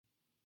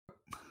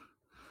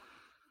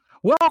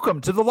Welcome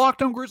to the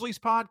Locked On Grizzlies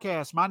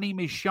podcast. My name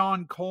is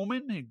Sean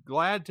Coleman, and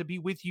glad to be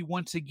with you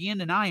once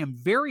again. And I am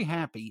very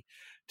happy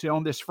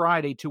on this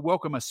Friday to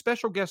welcome a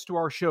special guest to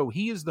our show.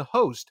 He is the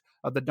host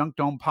of the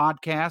Dunked On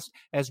podcast,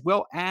 as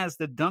well as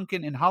the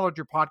Duncan and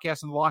Hollinger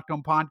podcast and the Locked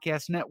On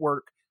Podcast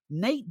Network.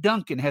 Nate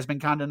Duncan has been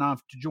kind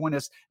enough to join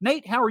us.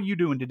 Nate, how are you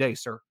doing today,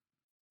 sir?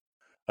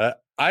 I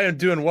am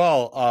doing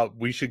well.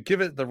 We should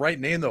give it the right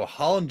name, though,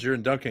 Hollinger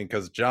and Duncan,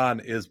 because John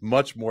is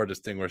much more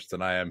distinguished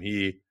than I am.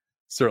 He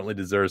certainly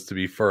deserves to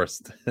be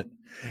first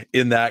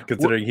in that,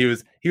 considering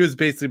he was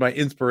basically my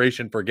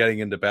inspiration for getting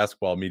into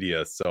basketball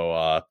media.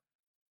 So,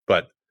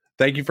 but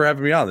thank you for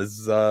having me on. This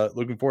is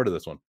looking forward to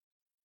this one.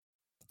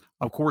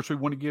 Of course, we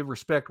want to give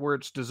respect where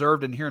it's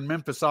deserved. And here in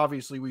Memphis,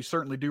 obviously, we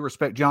certainly do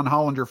respect John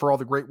Hollinger for all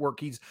the great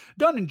work he's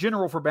done in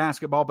general for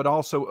basketball, but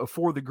also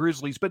for the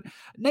Grizzlies. But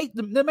Nate,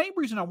 the main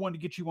reason I wanted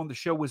to get you on the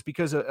show was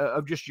because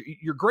of just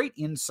your great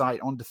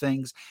insight onto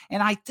things.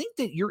 And I think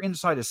that your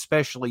insight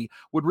especially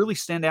would really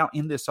stand out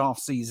in this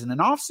offseason, an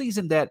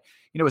offseason that,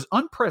 is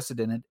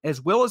unprecedented as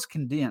well as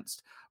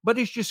condensed, but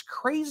it's just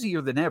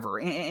crazier than ever.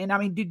 And I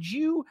mean, did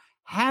you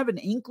have an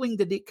inkling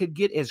that it could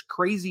get as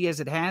crazy as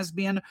it has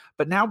been?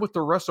 But now with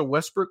the Russell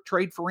Westbrook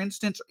trade, for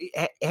instance,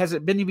 has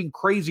it been even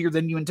crazier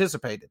than you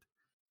anticipated?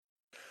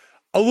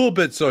 A little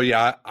bit. So,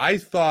 yeah, I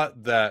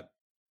thought that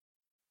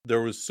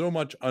there was so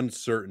much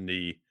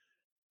uncertainty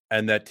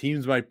and that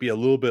teams might be a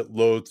little bit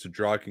loath to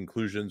draw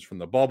conclusions from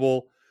the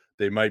bubble.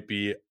 They might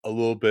be a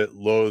little bit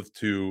loath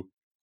to,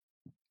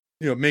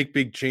 make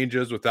big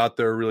changes without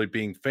there really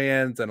being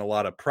fans and a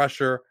lot of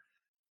pressure,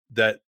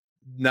 that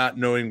not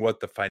knowing what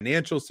the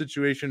financial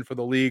situation for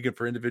the league and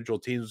for individual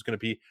teams was going to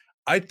be.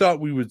 I thought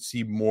we would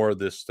see more of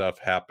this stuff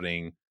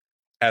happening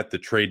at the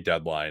trade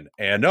deadline.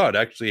 And no, it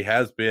actually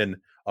has been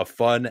a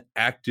fun,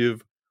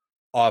 active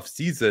off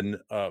season,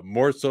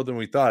 more so than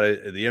we thought.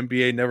 The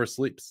NBA never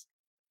sleeps.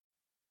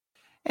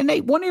 And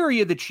Nate, one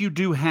area that you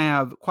do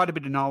have quite a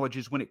bit of knowledge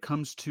is when it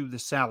comes to the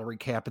salary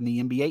cap in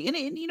the NBA. And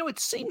it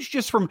seems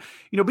just from,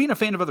 being a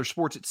fan of other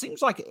sports, it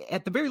seems like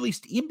at the very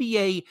least,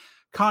 NBA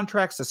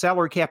contracts, the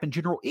salary cap in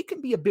general, it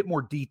can be a bit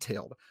more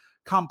detailed,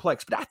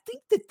 complex. But I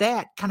think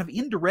that kind of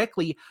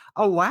indirectly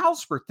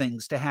allows for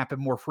things to happen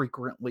more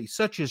frequently,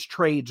 such as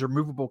trades or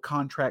movable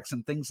contracts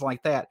and things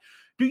like that.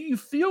 Do you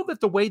feel that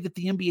the way that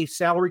the NBA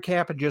salary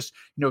cap and just,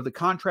 the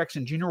contracts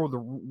in general,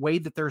 the way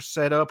that they're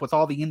set up with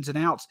all the ins and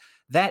outs,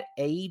 that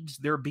aids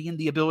there being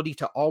the ability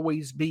to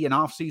always be an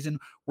offseason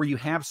where you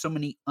have so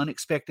many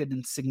unexpected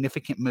and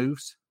significant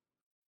moves?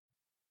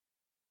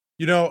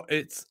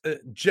 It's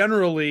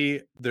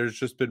generally there's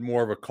just been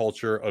more of a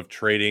culture of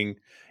trading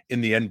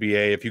in the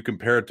NBA. If you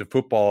compare it to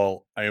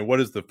football, I mean, what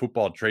has the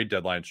football trade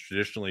deadline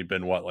traditionally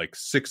been? Like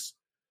six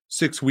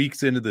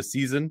weeks into the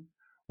season?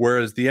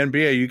 Whereas the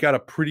NBA, you got a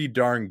pretty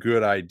darn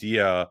good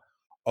idea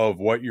of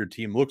what your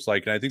team looks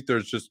like. And I think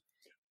there's just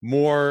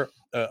more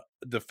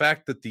the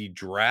fact that the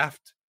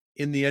draft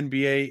in the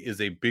NBA is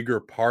a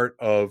bigger part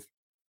of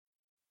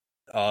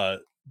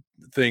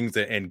things,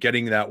 and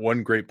getting that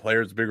one great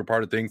player is a bigger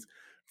part of things.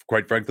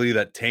 Quite frankly,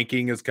 that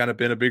tanking has kind of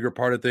been a bigger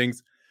part of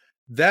things.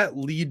 That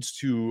leads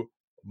to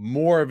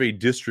more of a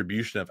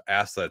distribution of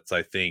assets,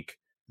 I think,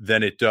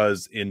 than it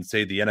does in,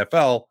 say, the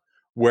NFL,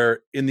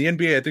 where in the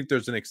NBA, I think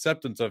there's an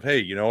acceptance of, hey,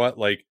 you know what,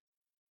 like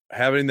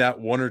having that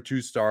one or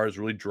two stars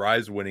really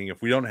drives winning.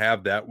 If we don't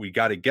have that, we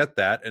got to get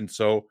that. And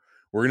so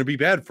we're going to be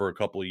bad for a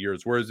couple of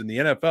years. Whereas in the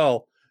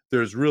NFL,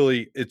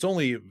 it's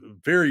only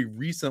very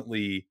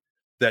recently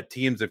that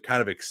teams have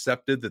kind of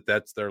accepted that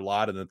that's their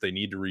lot and that they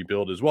need to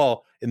rebuild as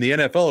well. In the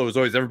NFL, it was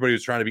always everybody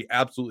was trying to be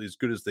absolutely as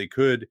good as they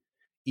could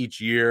each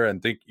year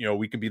and think,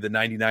 we can be the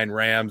 99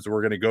 Rams.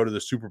 We're going to go to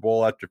the Super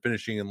Bowl after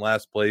finishing in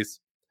last place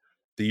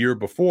the year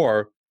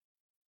before.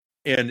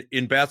 And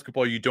in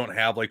basketball, you don't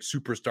have like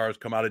superstars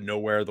come out of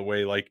nowhere the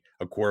way like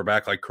a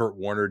quarterback like Kurt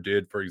Warner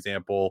did, for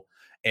example.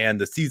 And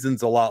the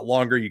season's a lot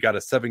longer. You got a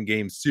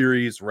 7-game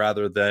series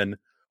rather than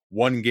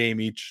one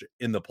game each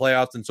in the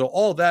playoffs. And so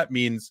all that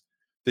means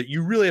that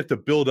you really have to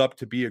build up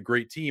to be a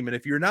great team. And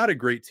if you're not a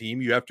great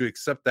team, you have to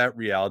accept that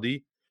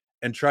reality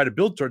and try to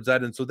build towards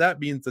that. And so that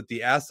means that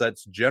the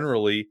assets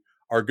generally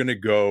are going to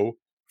go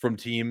from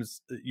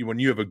teams. When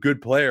you have a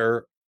good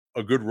player,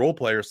 a good role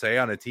player, say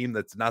on a team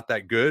that's not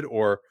that good,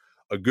 or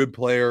a good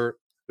player,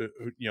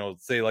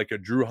 say like a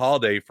Drew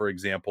Holiday, for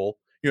example,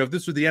 if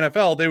this were the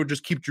NFL, they would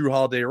just keep Drew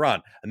Holiday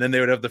around. And then they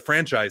would have the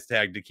franchise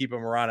tag to keep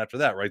him around after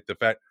that, right? The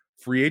fact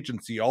free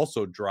agency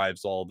also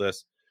drives all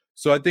this.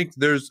 So I think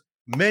there's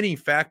many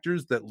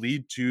factors that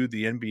lead to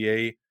the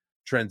NBA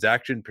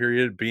transaction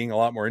period being a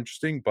lot more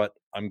interesting, but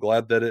I'm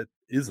glad that it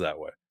is that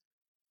way.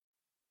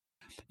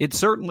 It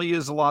certainly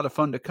is a lot of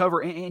fun to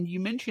cover. And you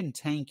mentioned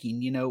tanking.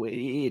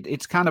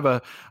 It's kind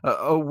of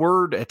a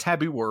word, a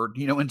taboo word,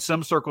 in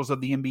some circles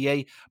of the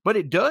NBA, but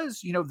it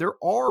does, there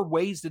are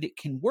ways that it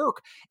can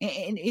work.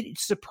 And it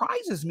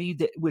surprises me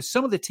that with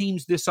some of the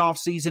teams this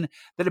offseason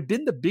that have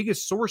been the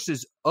biggest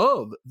sources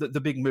of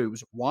the big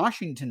moves,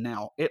 Washington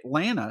now,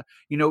 Atlanta,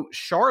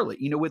 Charlotte,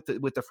 with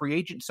the free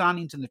agent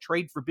signings and the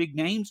trade for big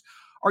names,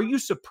 Are you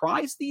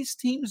surprised these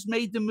teams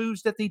made the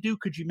moves that they do?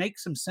 Could you make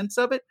some sense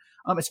of it?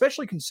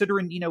 Especially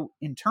considering,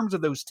 in terms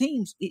of those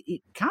teams,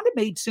 it kind of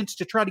made sense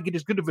to try to get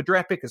as good of a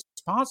draft pick as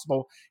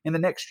possible in the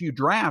next few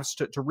drafts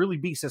to really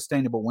be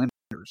sustainable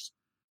winners.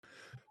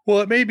 Well,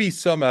 it may be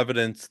some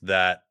evidence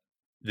that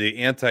the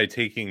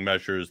anti-taking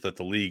measures that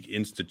the league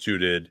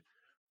instituted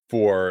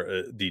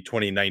for the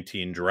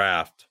 2019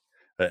 draft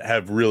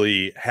have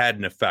really had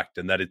an effect,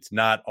 and that it's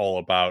not all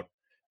about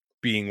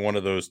being one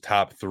of those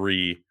top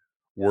 3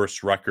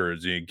 worst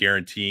records,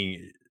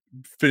 guaranteeing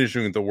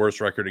finishing with the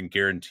worst record and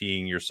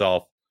guaranteeing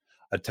yourself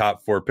a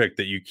top 4 pick,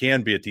 that you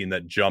can be a team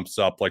that jumps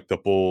up like the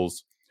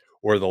Bulls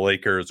or the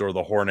Lakers or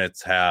the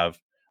Hornets have.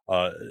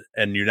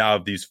 And you now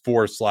have these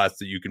 4 slots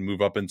that you can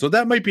move up in. So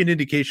that might be an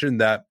indication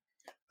that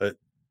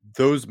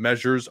those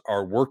measures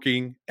are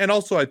working. And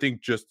also, I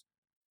think just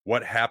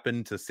what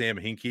happened to Sam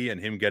Hinkie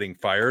and him getting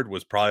fired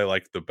was probably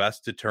like the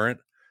best deterrent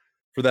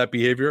for that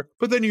behavior.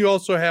 But then you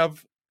also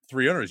have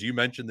 3 owners. You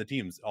mentioned the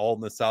teams all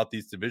in the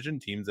Southeast Division,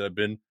 teams that have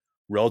been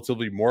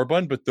relatively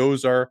moribund, but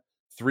those are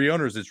 3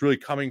 owners. It's really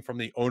coming from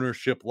the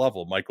ownership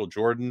level. Michael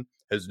Jordan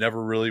has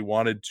never really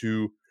wanted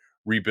to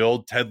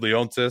rebuild. Ted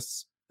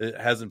Leonsis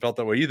hasn't felt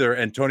that way either.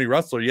 And Tony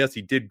Ressler, yes,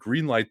 he did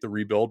greenlight the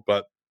rebuild,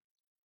 but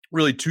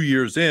really 2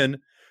 years in,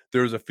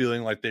 there was a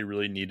feeling like they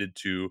really needed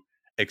to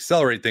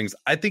accelerate things.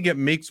 I think it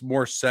makes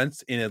more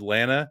sense in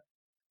Atlanta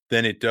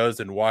than it does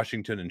in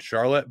Washington and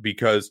Charlotte,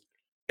 because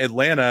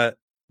Atlanta,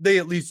 they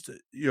at least,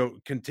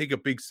 can take a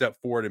big step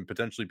forward and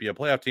potentially be a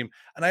playoff team.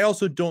 And I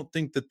also don't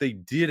think that they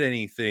did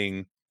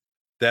anything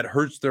that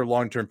hurts their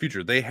long-term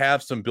future. They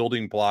have some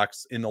building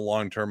blocks in the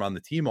long-term on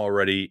the team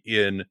already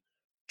in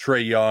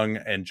Trae Young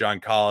and John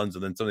Collins,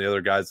 and then some of the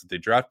other guys that they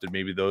drafted,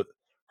 maybe the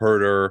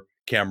Herter,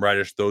 Cam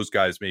Reddish, those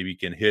guys maybe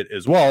can hit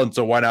as well. And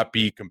so why not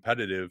be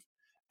competitive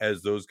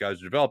as those guys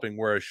are developing?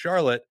 Whereas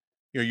Charlotte,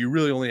 you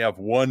really only have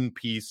one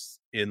piece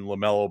in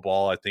LaMelo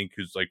Ball, I think,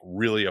 who's like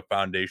really a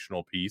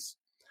foundational piece.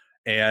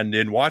 And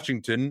in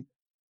Washington,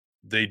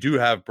 they do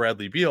have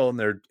Bradley Beal, and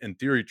they're in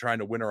theory trying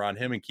to win around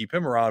him and keep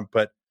him around.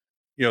 But,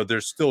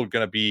 there's still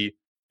going to be,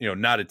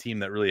 not a team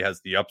that really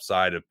has the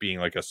upside of being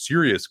like a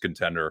serious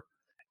contender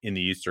in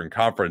the Eastern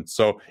Conference.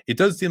 So it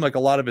does seem like a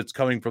lot of it's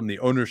coming from the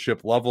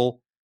ownership level.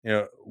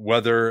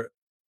 Whether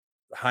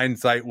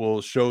hindsight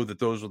will show that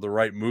those were the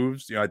right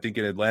moves, I think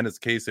in Atlanta's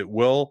case it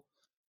will.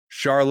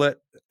 Charlotte,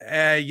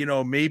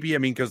 maybe. I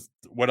mean, because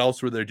what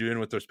else were they doing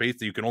with their space?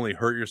 That you can only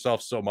hurt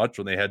yourself so much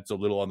when they had so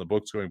little on the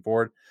books going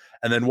forward.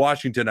 And then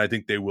Washington, I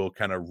think they will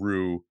kind of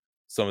rue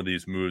some of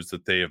these moves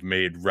that they have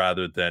made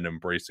rather than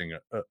embracing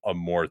a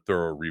more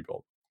thorough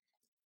rebuild.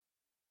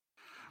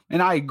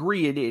 And I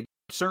agree. It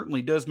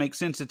certainly does make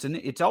sense.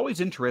 It's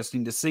always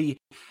interesting to see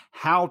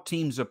how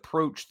teams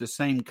approach the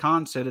same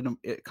concept.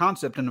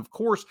 And of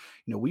course,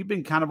 we've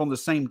been kind of on the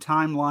same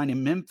timeline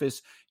in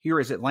Memphis here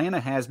as Atlanta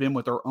has been,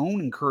 with our own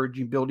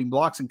encouraging building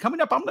blocks. And coming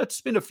up, I'm going to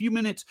spend a few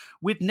minutes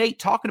with Nate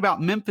talking about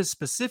Memphis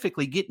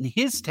specifically, getting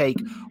his take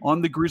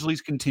on the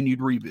Grizzlies'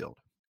 continued rebuild.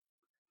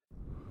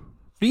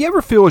 Do you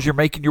ever feel as you're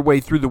making your way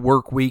through the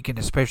work week, and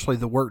especially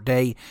the work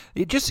day,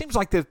 it just seems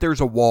like that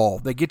there's a wall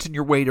that gets in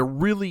your way to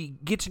really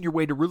get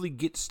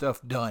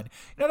stuff done?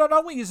 Not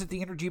only is it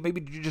the energy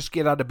maybe to just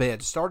get out of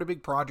bed, start a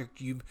big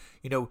project you've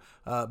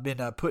been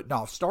putting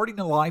off, starting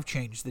a life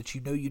change that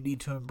you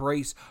need to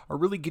embrace, or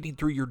really getting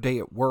through your day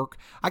at work.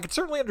 I can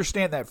certainly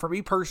understand that. For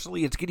me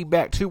personally, it's getting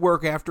back to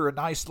work after a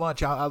nice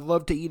lunch. I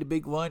love to eat a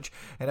big lunch,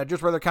 and I'd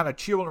just rather kind of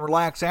chill and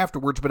relax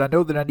afterwards, but I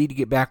know that I need to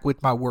get back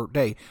with my work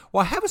day.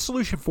 Well, I have a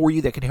solution for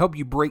you that can help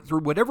you break through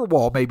whatever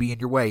wall may be in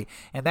your way,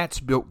 and that's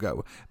Built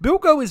Go.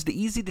 Built Go is the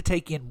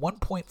easy-to-take-in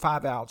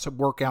 1.5 ounce of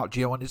workout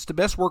gel, and it's the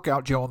best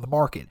workout gel on the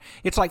market.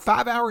 It's like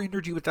 5-hour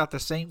energy without the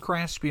same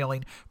crash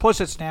feeling,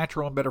 plus it's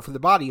natural and better for the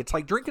body. It's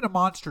like drinking a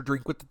Monster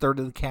drink with a third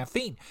of the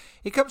caffeine.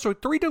 It comes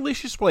with 3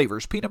 delicious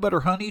flavors: peanut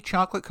butter honey,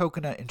 chocolate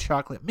coconut, and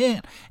chocolate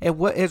mint,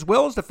 as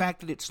well as the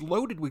fact that it's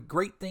loaded with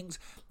great things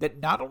that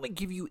not only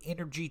give you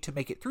energy to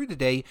make it through the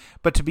day,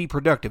 but to be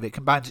productive. It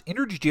combines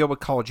energy gel with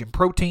collagen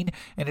protein,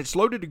 and it's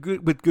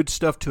loaded with good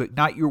stuff to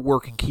ignite your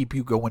work and keep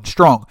you going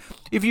strong.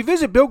 If you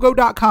visit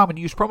BuiltGo.com and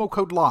use promo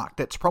code LOCKED,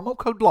 that's promo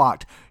code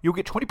LOCKED, you'll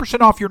get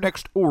 20% off your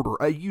next order.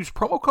 Use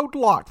promo code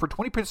LOCKED for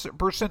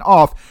 20%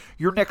 off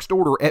your next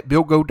order at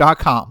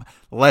BuiltGo.com.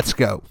 Let's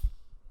go.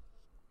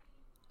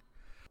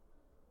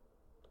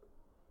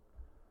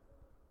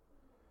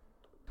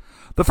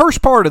 The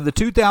first part of the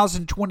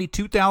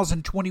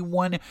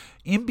 2020-2021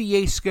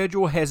 NBA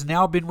schedule has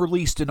now been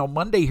released, and on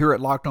Monday here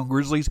at Locked On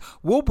Grizzlies,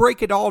 we'll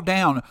break it all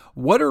down.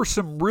 What are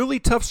some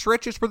really tough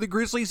stretches for the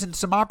Grizzlies and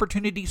some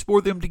opportunities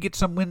for them to get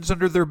some wins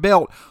under their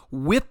belt?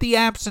 With the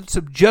absence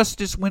of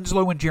Justice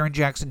Winslow and Jaren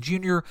Jackson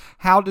Jr.,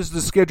 how does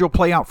the schedule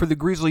play out for the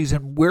Grizzlies,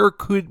 and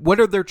what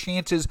are their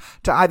chances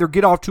to either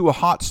get off to a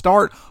hot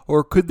start,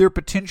 or could there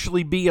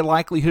potentially be a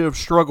likelihood of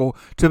struggle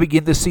to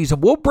begin this season?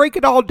 We'll break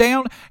it all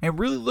down and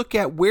really look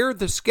at where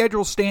the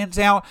schedule stands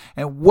out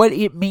and what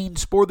it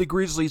means for the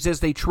Grizzlies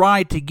as they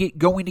try to get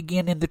going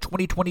again in the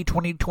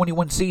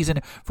 2020-2021 season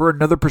for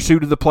another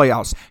pursuit of the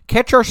playoffs.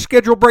 Catch our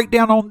schedule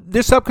breakdown on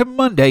this upcoming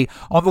Monday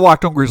on the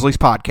Locked On Grizzlies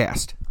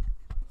podcast.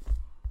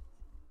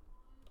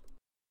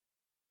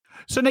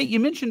 So, Nate, you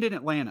mentioned in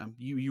Atlanta,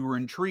 you were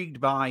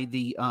intrigued by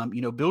the,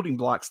 building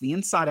blocks, the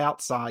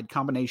inside-outside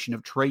combination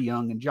of Trae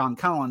Young and John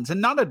Collins, and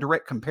not a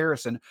direct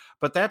comparison,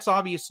 but that's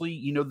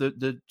obviously,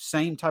 the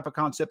same type of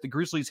concept the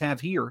Grizzlies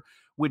have here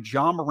with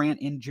Ja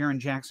Morant and Jaren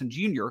Jackson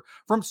Jr.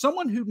 From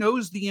someone who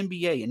knows the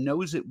NBA and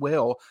knows it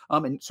well,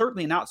 and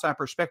certainly an outside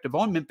perspective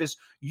on Memphis,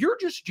 your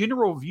just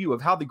general view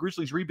of how the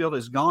Grizzlies rebuild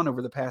has gone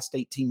over the past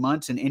 18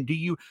 months, and do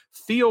you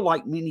feel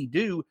like many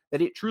do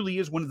that it truly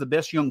is one of the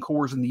best young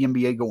cores in the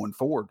NBA going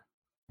forward?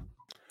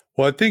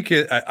 Well, I think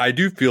I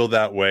do feel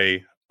that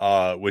way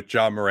with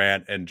Ja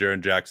Morant and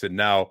Jaren Jackson.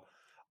 Now,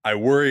 I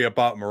worry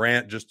about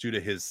Morant just due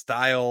to his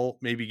style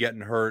maybe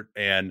getting hurt.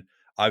 And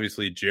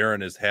obviously,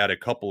 Jaren has had a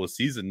couple of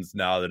seasons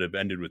now that have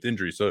ended with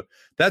injury. So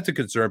that's a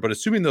concern. But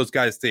assuming those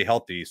guys stay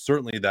healthy,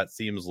 certainly that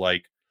seems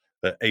like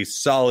a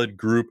solid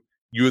group.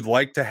 You would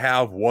like to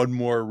have one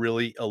more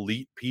really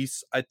elite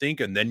piece, I think.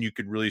 And then you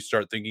could really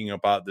start thinking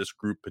about this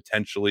group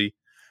potentially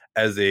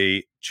as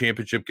a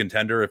championship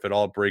contender if it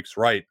all breaks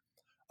right.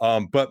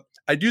 But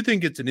I do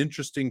think it's an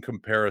interesting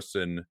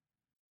comparison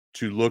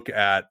to look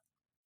at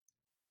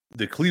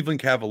the Cleveland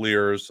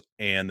Cavaliers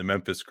and the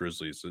Memphis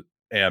Grizzlies.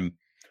 And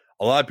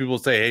a lot of people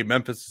say, hey,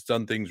 Memphis has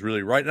done things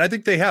really right. And I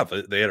think they have.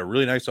 They had a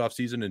really nice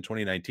offseason in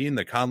 2019.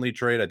 The Conley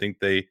trade, I think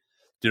they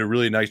did a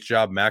really nice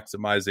job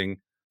maximizing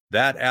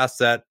that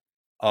asset.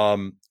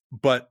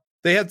 But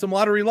they had some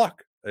lottery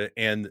luck.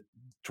 And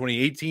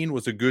 2018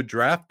 was a good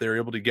draft. They were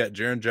able to get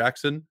Jaren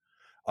Jackson.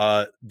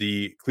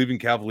 The Cleveland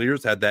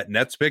Cavaliers had that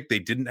Nets pick. They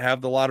didn't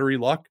have the lottery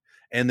luck,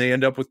 and they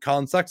end up with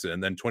Colin Sexton.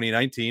 And then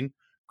 2019,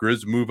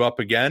 Grizz move up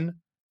again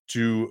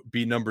to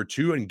be number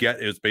 2 and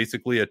it was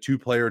basically a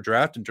 2-player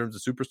draft in terms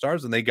of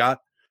superstars. And they got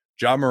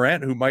Ja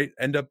Morant, who might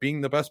end up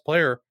being the best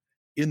player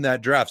in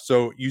that draft.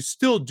 So you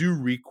still do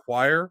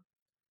require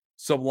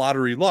some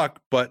lottery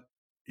luck, but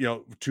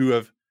to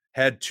have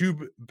had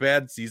 2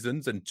 bad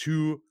seasons and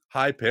 2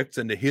 high picks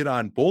and to hit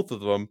on both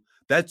of them,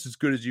 that's as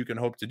good as you can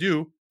hope to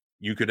do.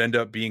 You could end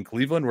up being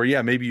Cleveland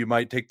where, maybe you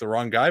might take the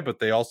wrong guy, but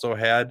they also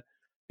had,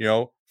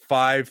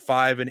 5,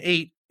 5, and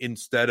 8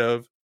 instead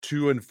of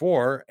 2 and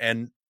 4.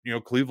 And,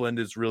 Cleveland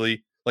is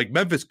really like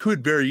Memphis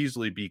could very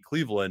easily be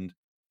Cleveland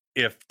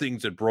if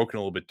things had broken a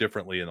little bit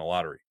differently in the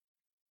lottery.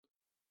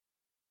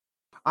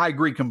 I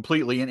agree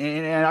completely.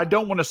 And I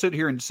don't want to sit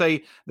here and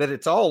say that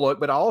it's all luck,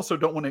 but I also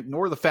don't want to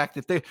ignore the fact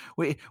that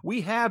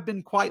we have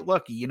been quite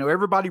lucky.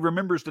 Everybody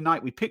remembers the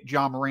night we picked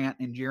Ja Morant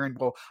and Jaren.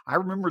 Well, I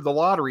remember the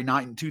lottery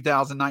night in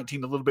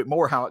 2019 a little bit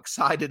more, how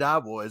excited I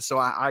was. So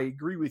I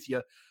agree with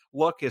you.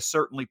 Luck has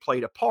certainly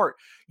played a part.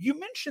 You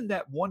mentioned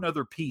that one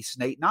other piece,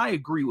 Nate, and I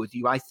agree with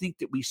you. I think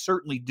that we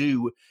certainly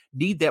do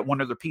need that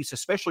one other piece,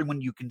 especially when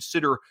you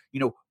consider,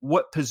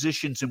 what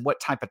positions and what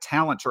type of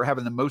talents are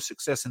having the most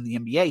success in the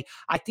NBA.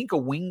 I think a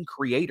wing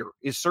creator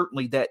is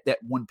certainly that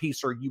one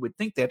piece, or you would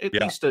think that at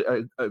least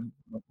a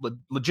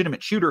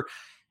legitimate shooter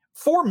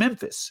for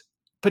Memphis,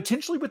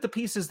 potentially with the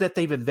pieces that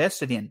they've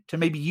invested in to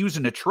maybe use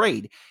in a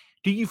trade.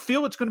 Do you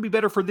feel it's going to be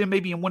better for them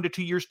maybe in 1 to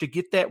 2 years to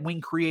get that wing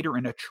creator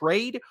in a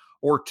trade,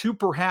 or to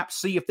perhaps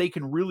see if they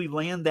can really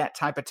land that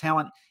type of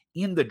talent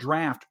in the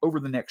draft over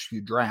the next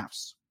few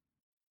drafts?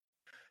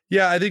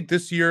 Yeah, I think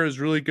this year is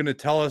really going to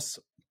tell us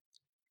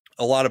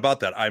a lot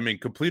about that. I'm in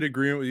complete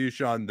agreement with you,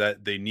 Sean,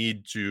 that they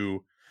need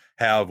to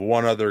have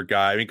one other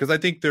guy. Because I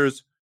think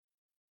there's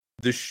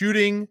the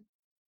shooting,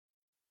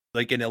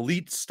 like an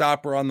elite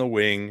stopper on the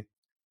wing,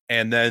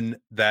 and then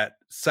that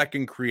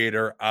second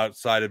creator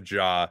outside of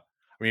Ja.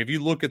 If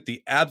you look at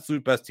the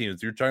absolute best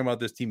teams, you're talking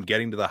about this team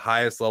getting to the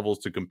highest levels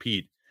to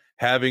compete,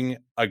 having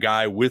a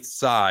guy with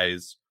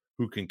size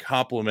who can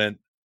complement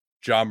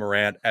Ja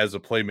Morant as a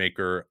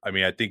playmaker, I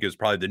think is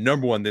probably the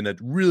number one thing that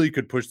really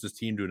could push this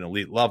team to an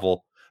elite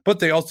level. But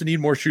they also need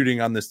more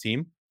shooting on this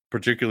team,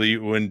 particularly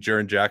when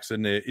Jaren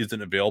Jackson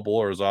isn't available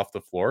or is off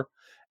the floor.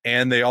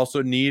 And they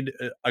also need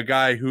a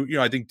guy who,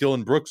 I think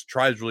Dillon Brooks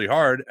tries really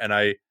hard, and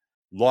I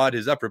laud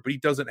his effort, but he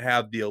doesn't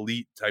have the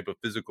elite type of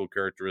physical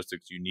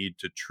characteristics you need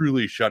to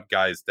truly shut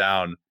guys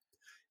down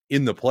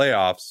in the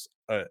playoffs.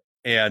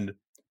 And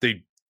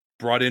they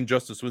brought in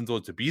Justice Winslow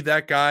to be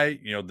that guy.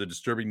 The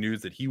disturbing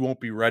news that he won't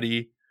be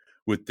ready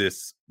with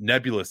this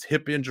nebulous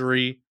hip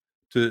injury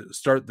to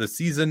start the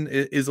season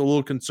is a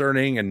little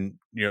concerning. And,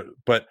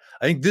 but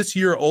I think this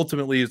year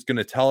ultimately is going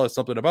to tell us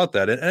something about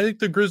that. And I think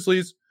the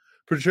Grizzlies,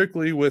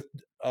 particularly with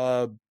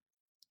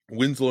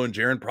Winslow and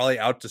Jaren probably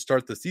out to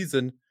start the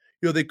season,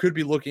 they could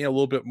be looking at a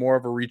little bit more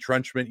of a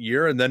retrenchment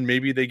year, and then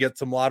maybe they get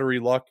some lottery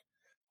luck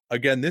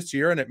again this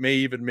year. And it may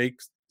even make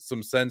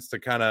some sense to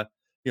kind of,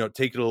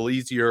 take it a little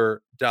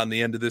easier down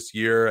the end of this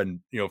year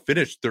and,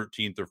 finish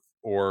 13th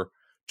or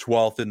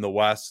 12th in the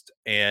West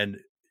and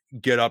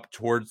get up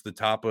towards the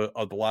top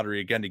of the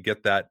lottery again to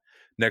get that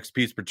next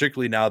piece,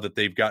 particularly now that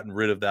they've gotten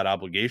rid of that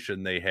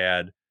obligation they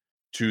had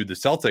to the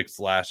Celtics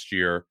last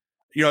year,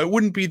 it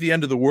wouldn't be the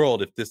end of the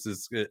world if this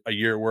is a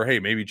year where, hey,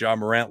 maybe John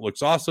Morant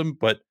looks awesome,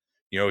 but,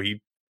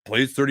 he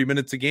plays 30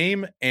 minutes a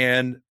game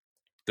and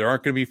there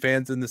aren't going to be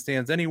fans in the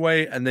stands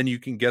anyway. And then you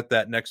can get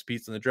that next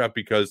piece in the draft,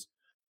 because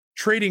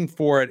trading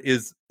for it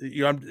is,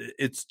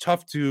 it's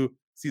tough to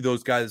see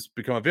those guys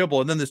become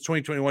available. And then this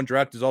 2021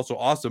 draft is also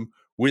awesome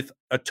with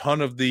a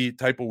ton of the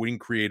type of wing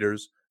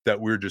creators that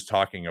we're just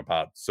talking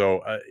about.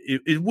 So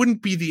it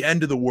wouldn't be the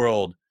end of the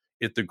world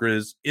if the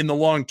Grizz in the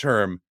long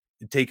term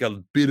take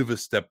a bit of a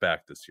step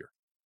back this year.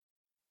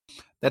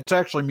 That's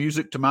actually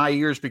music to my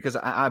ears, because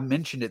I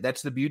mentioned it.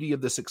 That's the beauty of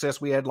the success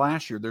we had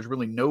last year. There's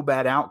really no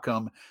bad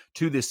outcome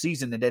to this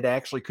season, and it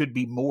actually could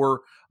be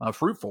more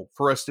fruitful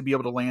for us to be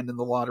able to land in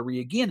the lottery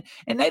again.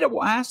 And Nate, I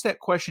will ask that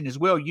question as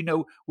well.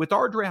 With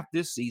our draft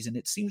this season,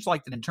 it seems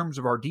like that in terms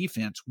of our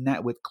defense,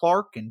 with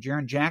Clark and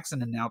Jaren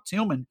Jackson and now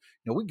Tillman,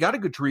 we've got a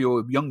good trio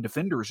of young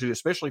defenders who,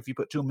 especially if you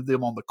put two of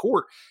them on the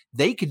court,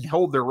 they can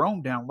hold their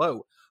own down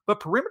low. But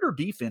perimeter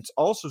defense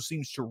also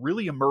seems to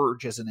really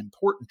emerge as an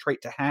important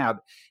trait to have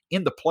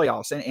in the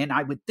playoffs. And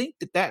I would think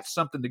that that's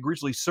something the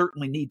Grizzlies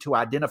certainly need to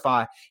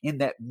identify in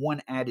that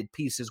one added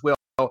piece as well.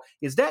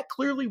 Is that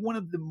clearly one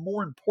of the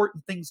more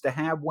important things to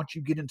have once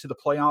you get into the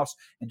playoffs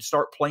and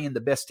start playing the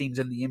best teams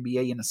in the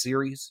NBA in a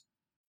series?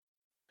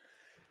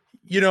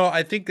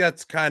 I think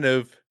that's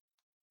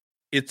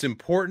it's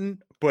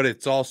important, but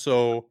it's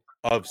also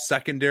of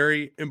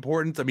secondary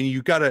importance. I mean,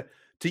 you got to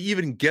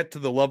even get to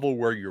the level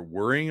where you're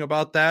worrying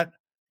about that,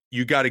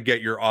 you got to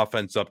get your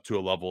offense up to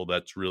a level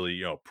that's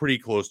really, pretty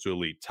close to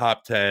elite,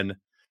 top 10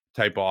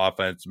 type of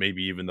offense,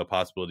 maybe even the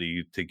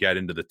possibility to get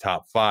into the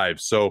top 5.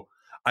 So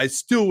I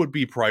still would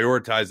be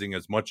prioritizing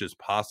as much as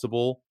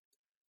possible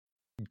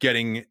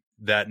getting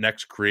that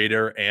next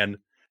creator and,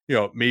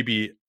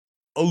 maybe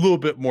a little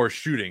bit more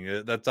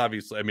shooting. That's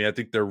obviously, I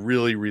think they're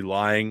really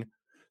relying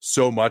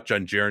so much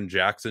on Jaren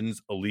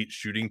Jackson's elite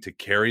shooting to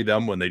carry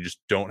them when they just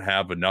don't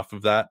have enough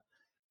of that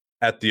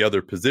at the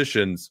other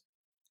positions.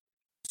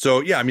 So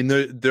yeah,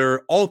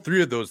 they're all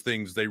three of those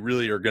things they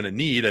really are going to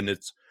need, and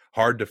it's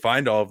hard to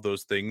find all of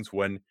those things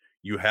when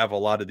you have a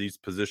lot of these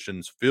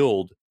positions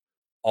filled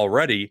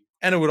already.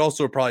 And it would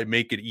also probably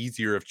make it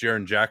easier if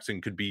Jaren Jackson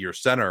could be your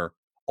center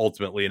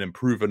ultimately and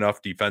improve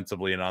enough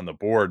defensively and on the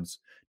boards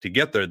to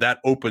get there. That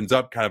opens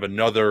up kind of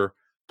another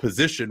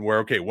position where,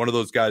 okay, one of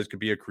those guys could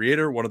be a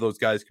creator, one of those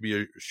guys could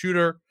be a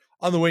shooter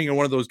on the wing, and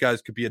one of those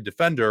guys could be a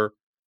defender.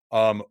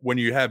 When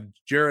you have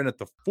Jaren at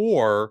the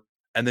 4,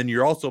 and then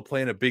you're also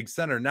playing a big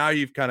center, now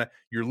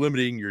you're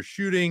limiting your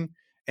shooting,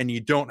 and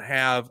you don't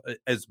have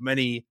as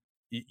many.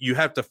 You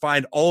have to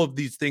find all of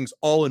these things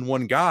all in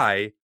one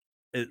guy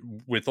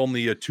with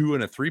only a 2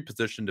 and a 3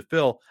 position to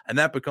fill, and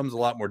that becomes a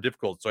lot more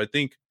difficult. So I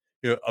think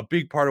a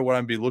big part of what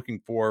I'm be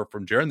looking for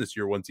from Jaren this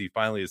year, once he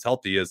finally is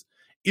healthy, is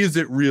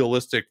it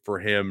realistic for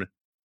him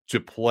to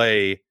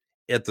play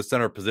at the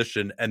center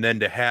position and then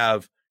to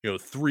have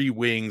 3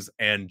 wings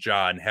and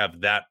John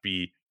have that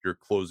be your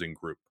closing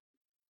group.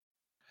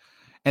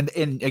 And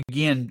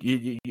again,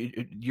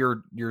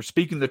 you're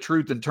speaking the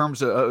truth in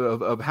terms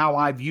of how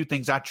I view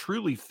things. I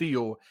truly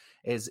feel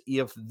as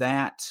if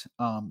that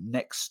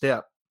next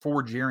step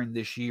for Jaren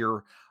this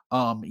year,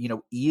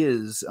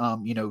 is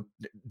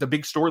the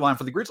big storyline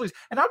for the Grizzlies.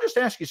 And I'll just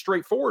ask you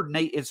straightforward,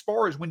 Nate, as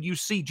far as when you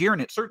see Jaren,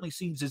 it certainly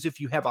seems as if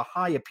you have a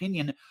high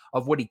opinion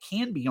of what he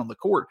can be on the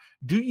court.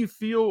 Do you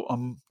feel,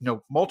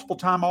 multiple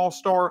time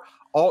All-Star,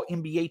 all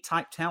NBA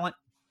type talent?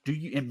 Do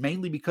you, and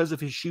mainly because of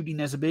his shooting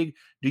as a big,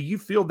 do you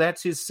feel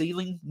that's his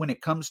ceiling when it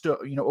comes to,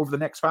 over the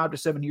next 5 to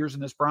 7 years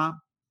in his prime?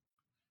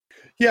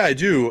 Yeah, I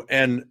do.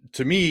 And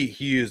to me,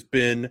 he has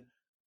been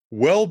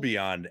well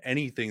beyond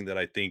anything that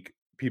I think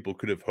people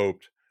could have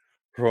hoped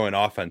from an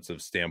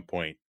offensive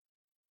standpoint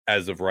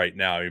as of right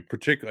now.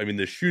 Particularly,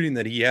 the shooting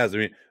that he has.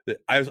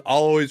 I'll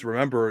always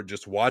remember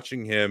just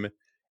watching him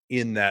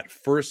in that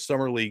first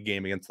summer league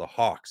game against the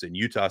Hawks in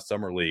Utah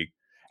Summer League.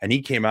 And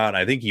he came out and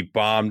I think he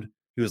bombed.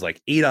 He was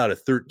like 8 out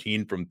of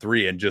 13 from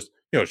 3 and just,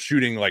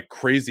 shooting like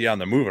crazy on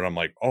the move. And I'm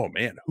like, oh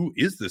man, who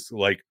is this?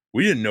 Like,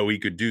 we didn't know he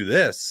could do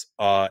this.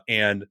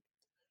 And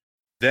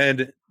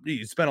then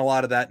he spent a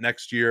lot of that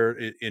next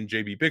year in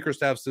JB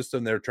Bickerstaff's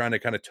system. They're trying to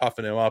kind of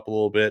toughen him up a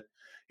little bit.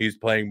 He's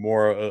playing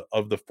more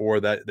of the 4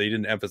 that they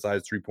didn't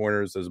emphasize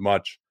 3-pointers as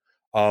much.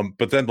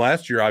 But then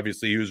last year,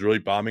 obviously, he was really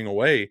bombing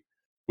away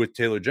with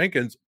Taylor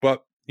Jenkins.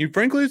 But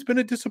frankly, it's been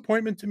a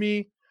disappointment to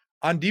me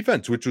on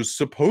defense, which was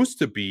supposed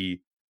to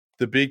be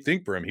the big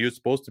thing for him. He was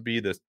supposed to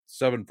be the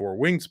 7'4"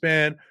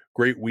 wingspan,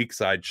 great weak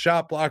side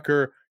shot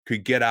blocker,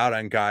 could get out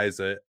on guys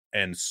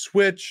and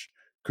switch,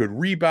 could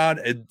rebound.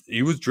 And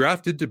he was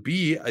drafted to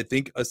be, I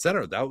think, a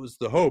center. That was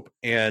the hope.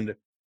 And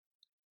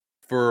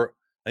I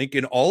think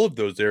in all of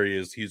those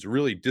areas, he's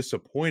really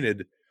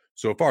disappointed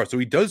so far. So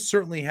he does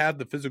certainly have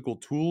the physical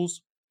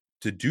tools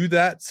to do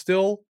that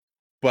still,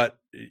 but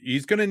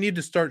he's going to need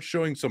to start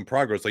showing some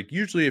progress. Like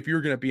usually if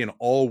you're going to be an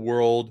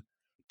all-world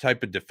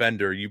type of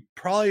defender, you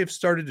probably have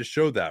started to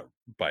show that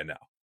by now.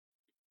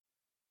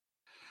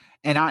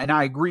 And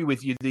I agree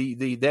with you.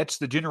 That's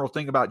the general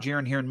thing about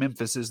Jaren here in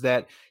Memphis is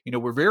that,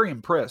 we're very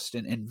impressed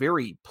and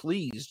very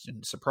pleased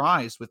and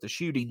surprised with the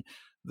shooting.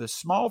 The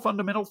small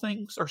fundamental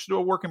things are still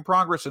a work in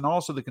progress, and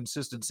also the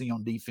consistency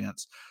on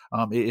defense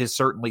is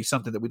certainly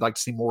something that we'd like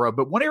to see more of.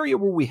 But one area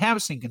where we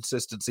have seen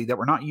consistency that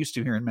we're not used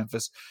to here in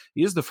Memphis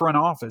is the front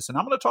office. And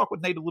I'm going to talk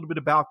with Nate a little bit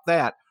about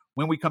that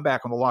when we come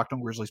back on the Locked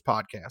On Grizzlies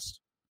podcast.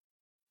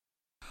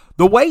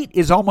 The wait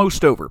is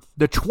almost over.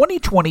 The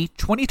 2020-2021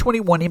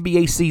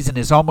 NBA season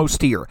is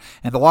almost here,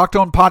 and the Locked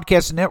On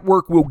Podcast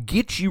Network will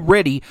get you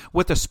ready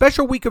with a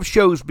special week of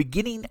shows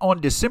beginning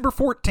on December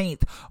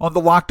 14th on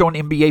the Locked On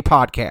NBA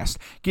podcast.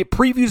 Get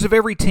previews of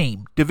every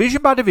team,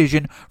 division by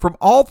division, from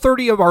all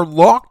 30 of our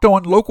Locked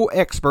On local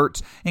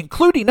experts,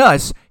 including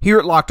us here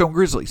at Locked On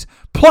Grizzlies.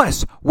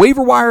 Plus,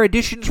 waiver wire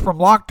editions from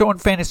Locked On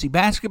Fantasy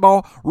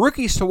Basketball,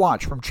 rookies to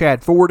watch from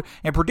Chad Ford,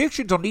 and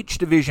predictions on each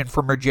division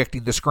from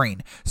Rejecting the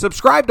Screen.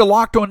 Subscribe to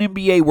Locked On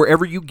NBA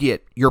wherever you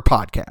get your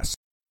podcasts.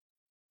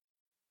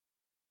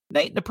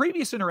 Nate, the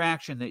previous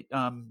interaction that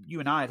you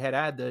and I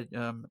had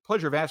the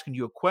pleasure of asking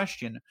you a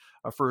question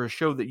for a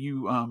show that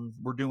you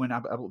were doing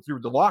through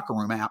the Locker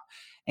Room app.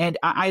 And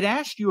I'd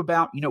asked you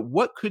about,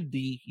 what could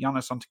the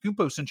Giannis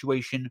Antetokounmpo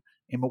situation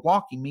in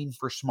Milwaukee mean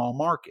for small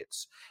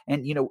markets?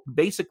 And,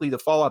 basically the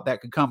fallout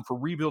that could come for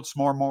rebuild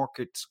small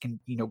markets,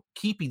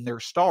 keeping their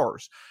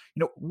stars.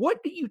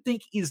 What do you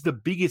think is the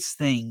biggest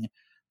thing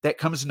that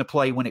comes into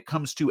play when it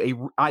comes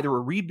to either a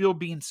rebuild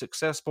being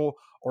successful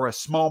or a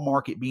small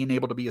market being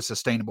able to be a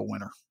sustainable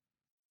winner?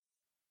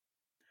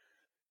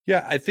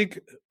 Yeah, I think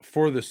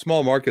for the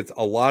small markets,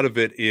 a lot of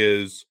it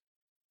is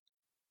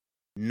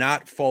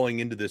not falling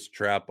into this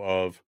trap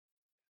of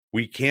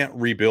we can't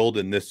rebuild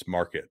in this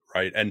market,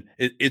 right? And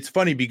it's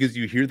funny because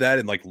you hear that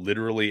in like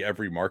literally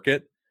every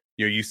market.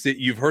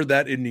 You've heard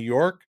that in New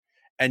York,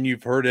 and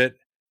you've heard it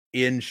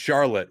in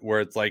Charlotte,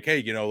 where it's like,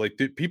 hey,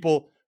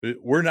 people,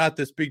 we're not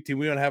this big team.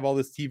 We don't have all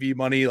this TV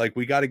money. Like,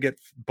 we got to get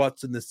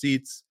butts in the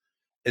seats,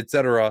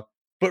 etc.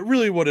 But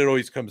really what it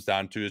always comes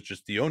down to is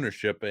just the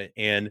ownership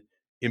and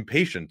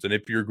impatience. And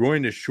if you're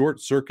going to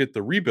short circuit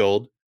the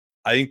rebuild,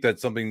 I think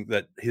that's something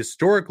that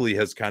historically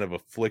has kind of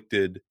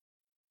afflicted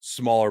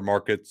smaller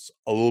markets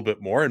a little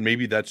bit more. And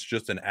maybe that's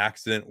just an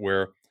accident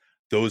where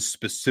those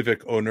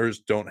specific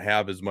owners don't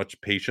have as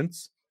much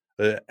patience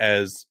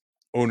as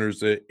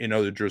owners in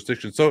other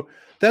jurisdictions. So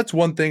that's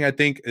one thing I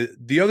think.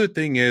 The other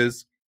thing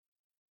is,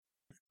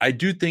 I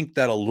do think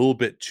that a little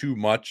bit too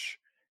much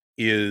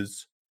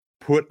is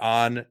put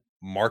on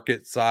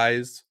market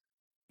size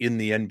in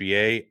the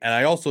NBA. And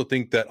I also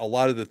think that a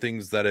lot of the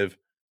things that have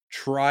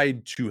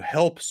tried to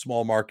help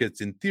small markets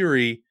in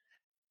theory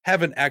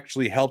haven't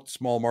actually helped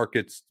small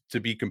markets to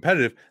be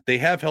competitive. They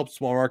have helped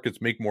small markets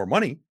make more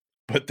money,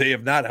 but they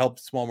have not helped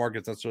small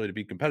markets necessarily to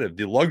be competitive.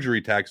 The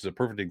luxury tax is a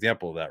perfect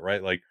example of that,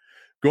 right? Like,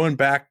 going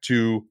back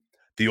to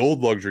the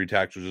old luxury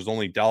tax, which is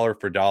only dollar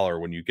for dollar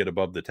when you get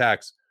above the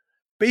tax.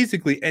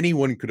 Basically,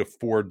 anyone could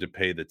afford to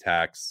pay the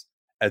tax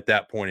at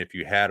that point if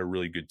you had a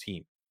really good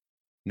team.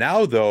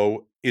 Now,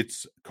 though,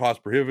 it's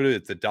cost prohibitive.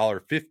 It's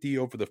 $1.50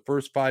 over the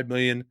first 5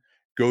 million,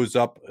 goes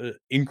up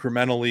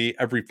incrementally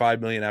every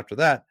 5 million after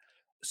that.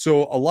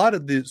 So a lot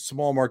of the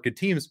small market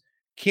teams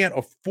can't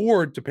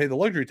afford to pay the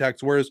luxury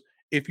tax. Whereas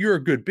if you're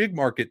a good big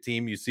market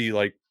team, you see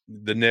like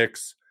the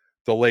Knicks,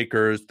 the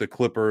Lakers, the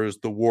Clippers,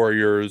 the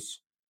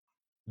Warriors,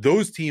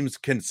 those teams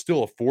can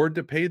still afford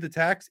to pay the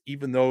tax,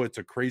 even though it's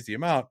a crazy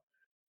amount.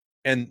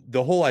 And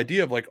the whole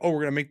idea of like, oh,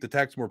 we're going to make the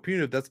tax more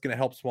punitive, that's going to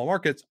help small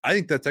markets. I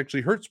think that's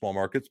actually hurt small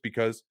markets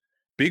because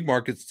big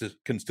markets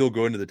can still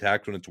go into the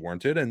tax when it's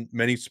warranted. And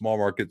many small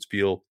markets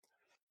feel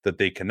that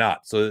they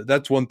cannot. So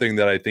that's one thing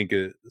that I think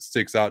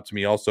sticks out to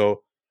me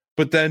also.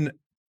 But then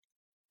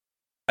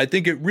I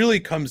think it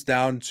really comes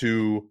down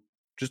to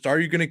just,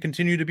 are you going to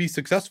continue to be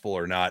successful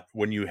or not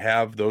when you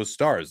have those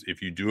stars?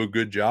 If you do a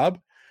good job,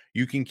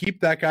 you can keep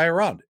that guy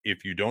around.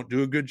 If you don't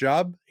do a good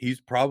job,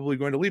 he's probably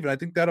going to leave. And I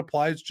think that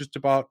applies just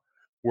about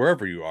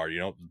wherever you are.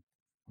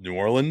 New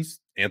Orleans,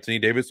 Anthony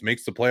Davis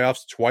makes the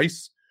playoffs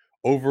twice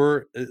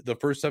over the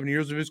first 7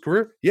 years of his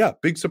career. Yeah,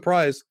 big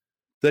surprise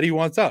that he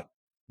wants out.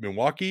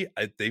 Milwaukee,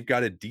 they've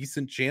got a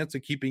decent chance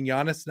of keeping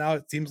Giannis now,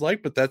 it seems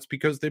like, but that's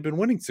because they've been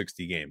winning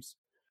 60 games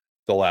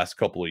the last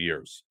couple of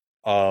years.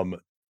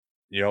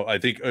 I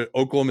think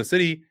Oklahoma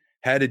City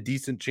had a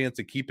decent chance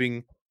of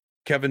keeping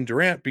Kevin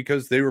Durant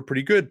because they were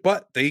pretty good,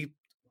 but they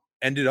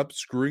ended up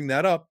screwing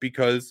that up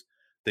because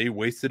they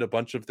wasted a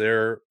bunch of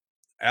their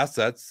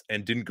assets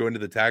and didn't go into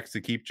the tax to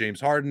keep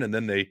James Harden. And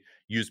then they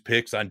used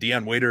picks on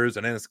Deion Waiters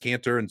and Enes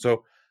Kanter. And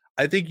so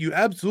I think you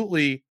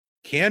absolutely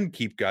can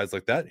keep guys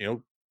like that.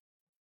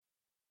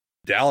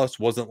 Dallas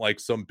wasn't like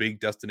some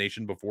big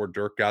destination before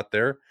Dirk got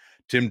there.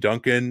 Tim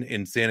Duncan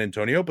in San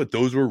Antonio, but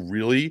those were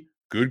really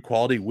good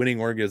quality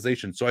winning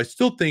organizations. So I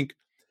still think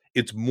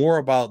it's more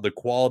about the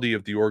quality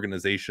of the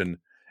organization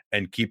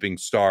and keeping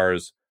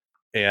stars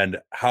and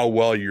how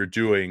well you're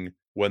doing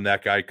when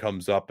that guy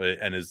comes up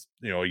and is,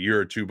 a year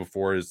or two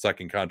before his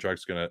second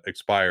contract's going to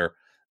expire,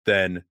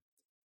 than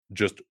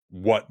just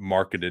what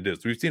market it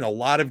is. We've seen a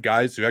lot of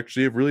guys who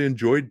actually have really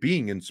enjoyed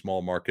being in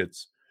small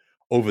markets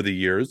over the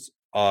years.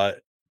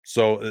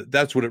 So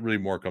that's what it really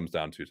more comes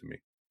down to me.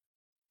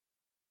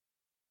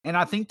 And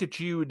I think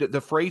that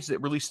the phrase that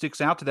really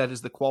sticks out to that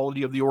is the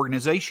quality of the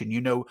organization.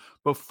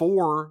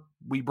 Before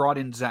we brought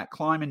in Zach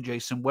Kleiman,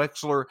 Jason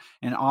Wexler,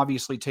 and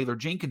obviously Taylor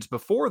Jenkins,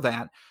 before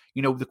that,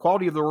 the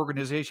quality of the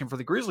organization for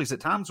the Grizzlies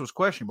at times was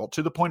questionable,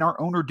 to the point our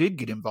owner did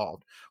get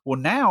involved. Well,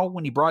 now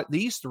when he brought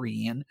these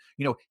three in,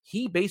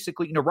 he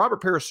basically,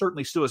 Robert Parrish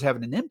certainly still is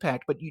having an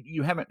impact, but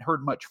you haven't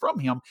heard much from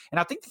him.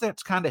 And I think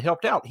that's kind of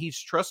helped out. He's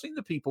trusting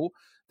the people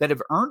that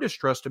have earned his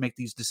trust to make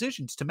these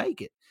decisions to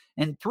make it.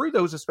 And through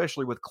those,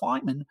 especially with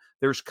Kleiman,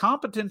 there's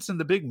competence in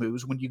the big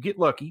moves. When you get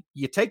lucky,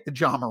 you take the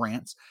Ja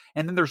Morants.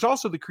 And then there's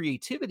also the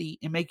creativity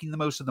in making the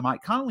most of the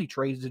Mike Conley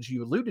trades, as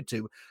you alluded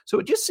to. So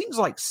it just seems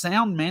like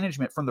sound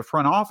management from the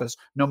front office,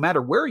 no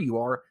matter where you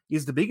are,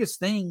 is the biggest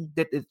thing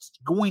that it's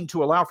going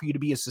to allow for you to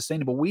be a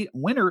sustainable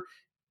winner,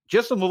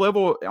 just on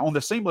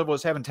the same level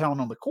as having talent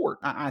on the court.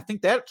 I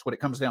think that's what it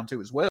comes down to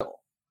as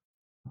well.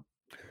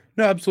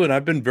 No, absolutely.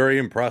 I've been very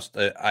impressed.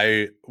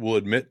 I will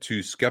admit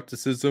to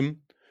skepticism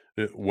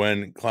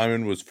when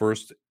Kleiman was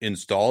first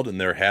installed, and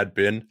there had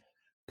been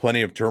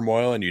plenty of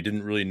turmoil, and you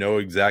didn't really know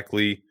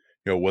exactly,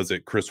 was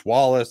it Chris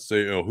Wallace,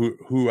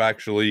 who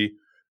actually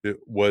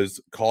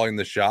was calling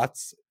the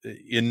shots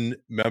in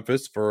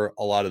Memphis for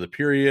a lot of the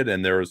period.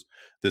 And there was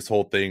this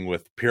whole thing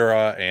with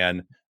Pira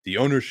and the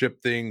ownership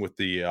thing with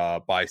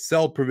the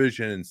buy-sell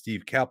provision and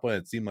Steve Kaplan.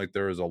 It seemed like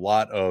there was a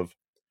lot of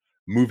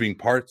moving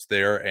parts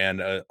there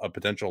and a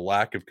potential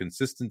lack of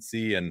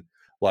consistency and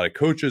a lot of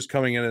coaches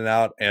coming in and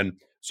out. And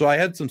so I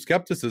had some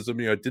skepticism.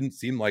 It didn't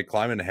seem like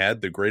Kleiman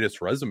had the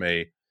greatest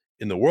resume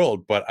in the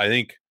world, but I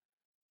think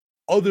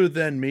other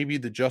than maybe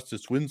the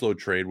Justice Winslow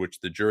trade, which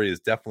the jury is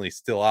definitely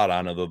still out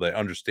on, although they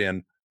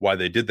understand why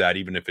they did that,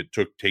 even if it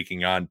took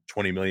taking on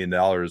 $20 million,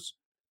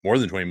 more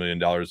than $20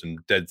 million in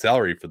dead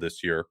salary for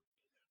this year.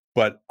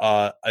 But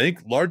I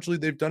think largely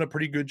they've done a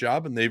pretty good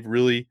job, and they've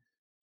really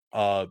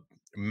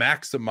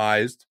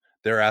maximized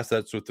their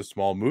assets with the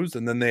small moves,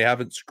 and then they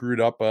haven't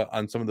screwed up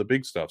on some of the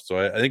big stuff. So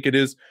I think it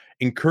is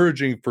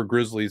encouraging for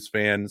Grizzlies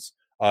fans,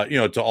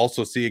 to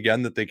also see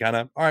again that they kind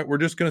of, all right, we're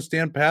just going to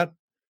stand pat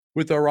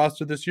with our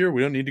roster this year.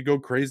 We don't need to go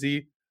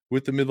crazy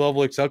with the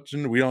mid-level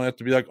exception. We don't have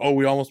to be like, oh,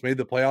 we almost made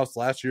the playoffs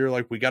last year.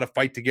 Like, we got to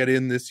fight to get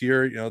in this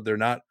year. They're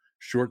not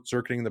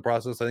short-circuiting the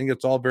process. I think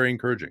it's all very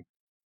encouraging.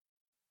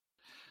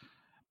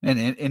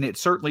 And it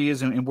certainly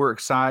is, and we're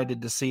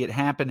excited to see it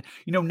happen.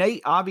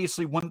 Nate,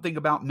 obviously one thing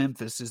about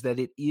Memphis is that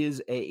it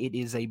is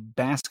a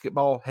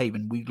basketball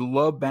haven. We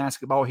love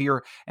basketball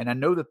here, and I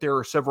know that there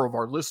are several of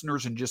our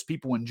listeners and just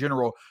people in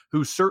general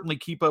who certainly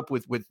keep up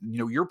with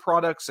your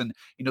products and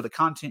the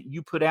content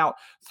you put out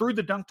through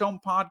the Dunked On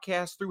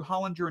podcast, through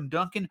Hollinger and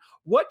Duncan.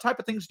 What type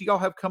of things do y'all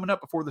have coming up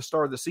before the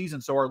start of the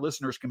season so our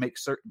listeners can make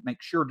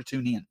sure to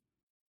tune in?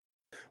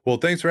 Well,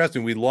 thanks for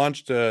asking. We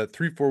launched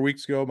 3-4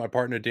 weeks ago. My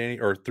partner Danny,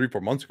 or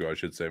 3-4 months ago, I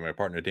should say, my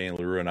partner Danny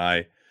LaRue and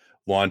I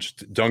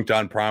launched Dunked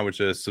On Prime,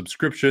 which is a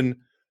subscription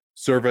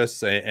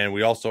service, and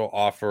we also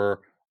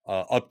offer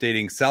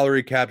updating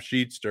salary cap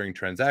sheets during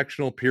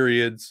transactional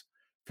periods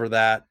for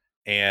that.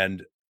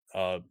 And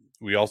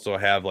we also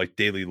have like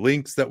daily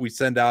links that we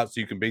send out,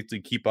 so you can basically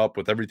keep up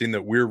with everything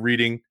that we're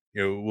reading.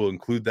 We'll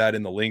include that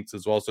in the links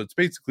as well. So it's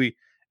basically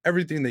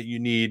everything that you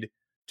need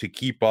to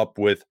keep up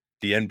with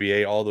the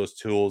NBA, all those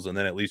tools, and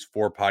then at least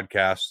 4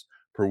 podcasts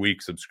per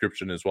week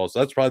subscription as well. So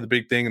that's probably the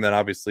big thing. And then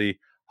obviously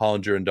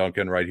Hollinger and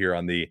Duncan right here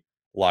on the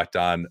Locked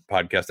On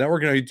Podcast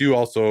Network. And I do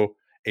also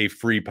a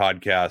free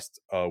podcast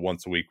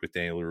once a week with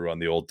Danny LaRue on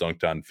the old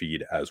Dunked On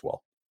feed as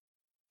well.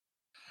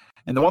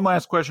 And the one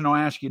last question I'll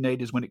ask you,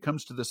 Nate, is when it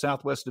comes to the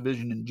Southwest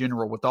Division in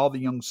general, with all the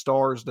young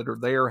stars that are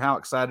there, how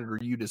excited are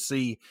you to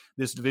see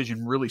this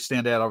division really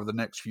stand out over the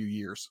next few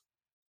years?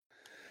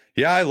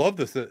 Yeah, I love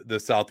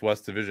the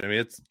Southwest Division. I mean,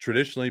 it's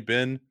traditionally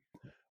been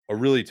a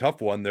really tough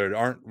one. There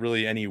aren't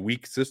really any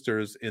weak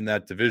sisters in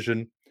that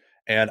division.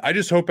 And I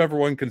just hope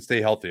everyone can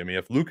stay healthy. I mean,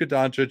 if Luka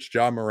Doncic,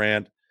 Ja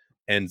Morant,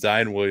 and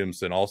Zion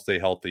Williamson all stay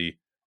healthy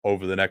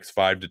over the next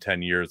 5 to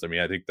 10 years, I mean,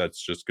 I think that's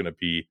just going to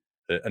be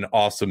an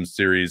awesome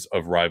series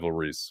of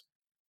rivalries.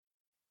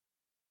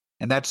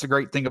 And that's the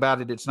great thing about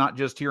it. It's not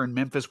just here in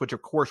Memphis, which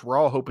of course we're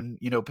all hoping,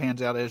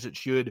 pans out as it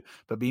should,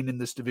 but being in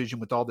this division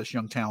with all this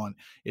young talent,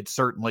 it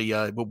certainly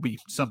will be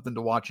something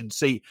to watch and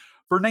see.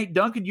 For Nate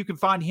Duncan, you can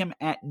find him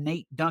at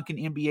Nate Duncan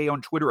NBA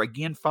on Twitter.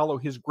 Again, follow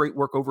his great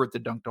work over at the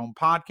Dunked On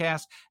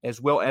Podcast,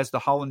 as well as the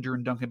Hollinger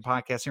and Duncan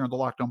podcast here on the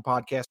Locked On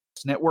Podcast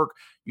Network.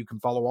 You can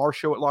follow our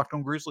show at Locked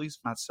On Grizzlies,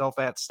 myself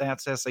at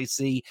Stats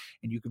SAC,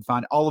 and you can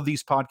find all of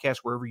these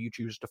podcasts wherever you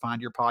choose to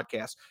find your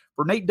podcast.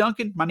 For Nate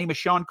Duncan, my name is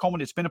Sean Coleman.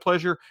 It's been a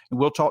pleasure, and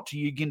we'll talk to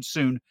you again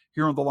soon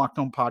here on the Locked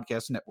On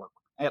Podcast Network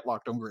at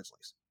Locked On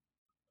Grizzlies.